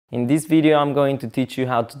In this video I'm going to teach you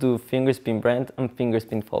how to do finger spin Brent and finger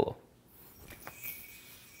spin follow.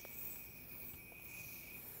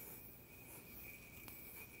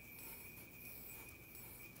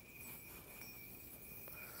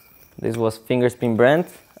 This was finger spin Brent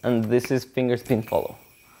and this is finger spin follow.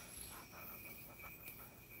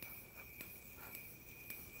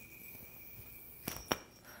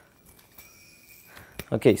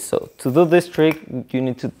 Okay, so to do this trick you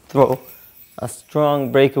need to throw a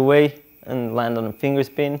strong breakaway and land on a finger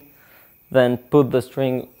spin, then put the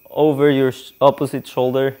string over your opposite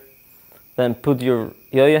shoulder, then put your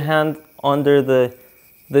yo-yo hand under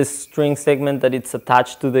this string segment that it's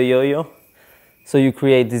attached to the yo-yo. So you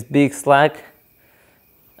create this big slack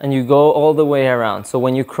and you go all the way around. So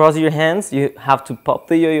when you cross your hands, you have to pop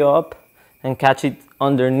the yo-yo up and catch it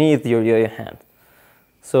underneath your yo-yo hand.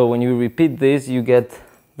 So when you repeat this, you get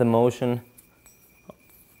the motion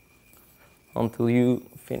until you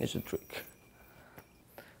finish the trick.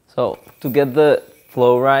 So to get the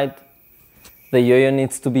flow right, the yo-yo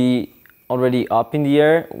needs to be already up in the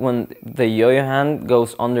air when the yo-yo hand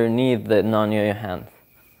goes underneath the non-yo-yo hand.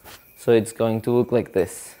 So it's going to look like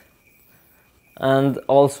this. And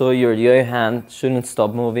also your yo-yo hand shouldn't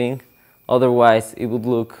stop moving, otherwise it would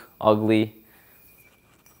look ugly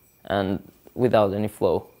and without any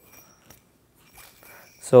flow.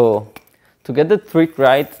 So to get the trick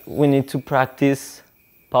right, we need to practice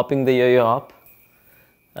popping the yo-yo up.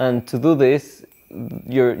 And to do this,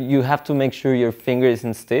 you have to make sure your finger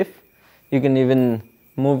isn't stiff. You can even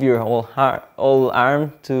move your whole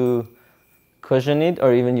arm to cushion it,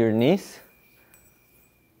 or even your knees,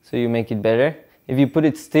 so you make it better. If you put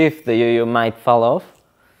it stiff, the yo-yo might fall off,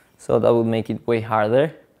 so that will make it way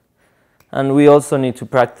harder. And we also need to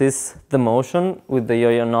practice the motion with the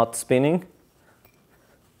yo-yo not spinning.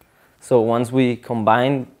 So once we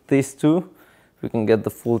combine these two, we can get the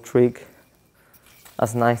full trick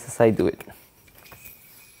as nice as I do it.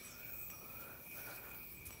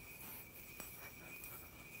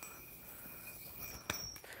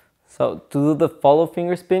 So to do the follow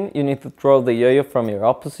finger spin, you need to throw the yo-yo from your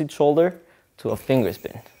opposite shoulder to a finger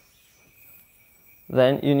spin.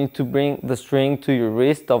 Then you need to bring the string to your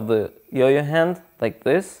wrist of the yo-yo hand like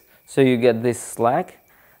this, so you get this slack,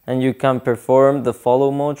 and you can perform the follow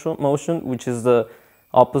motion, which is the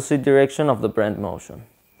opposite direction of the Brent motion,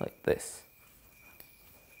 like this.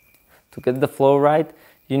 To get the flow right,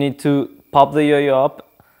 you need to pop the yo-yo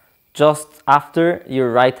up just after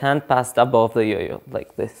your right hand passed above the yo-yo,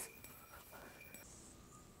 like this.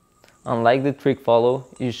 Unlike the trick follow,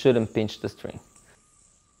 you shouldn't pinch the string.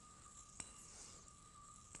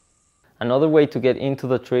 Another way to get into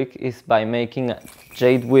the trick is by making a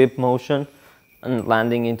jade whip motion and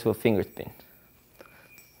landing into a finger spin.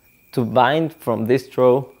 To bind from this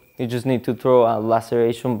throw, you just need to throw a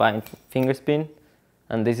laceration bind finger spin,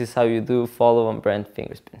 and this is how you do follow and Brent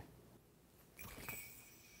finger spin.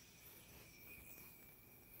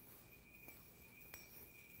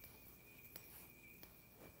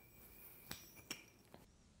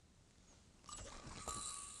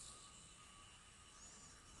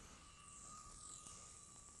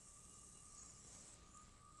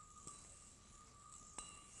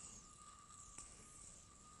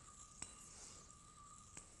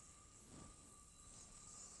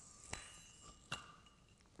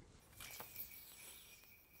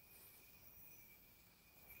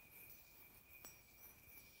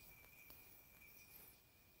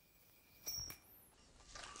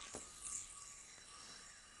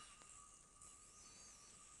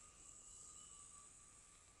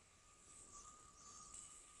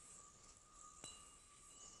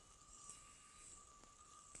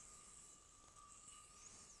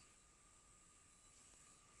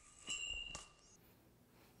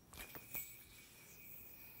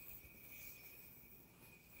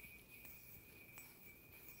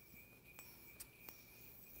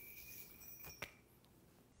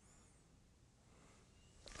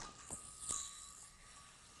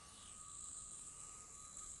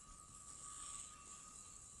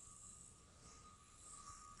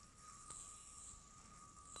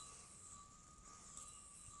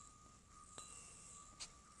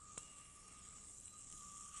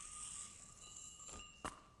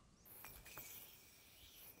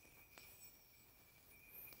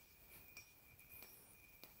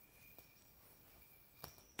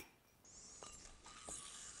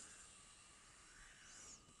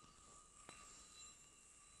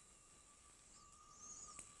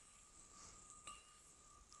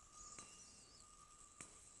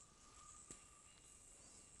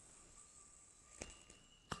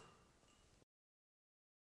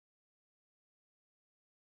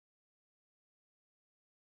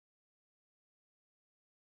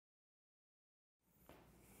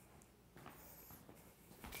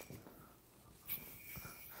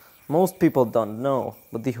 most people don't know,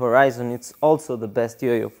 but the Horizon, it's also the best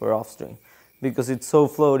yo-yo for off-string because it's so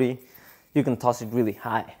floaty, you can toss it really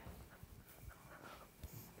high.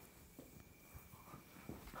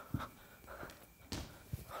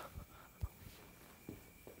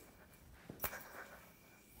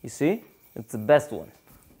 You see? It's the best one.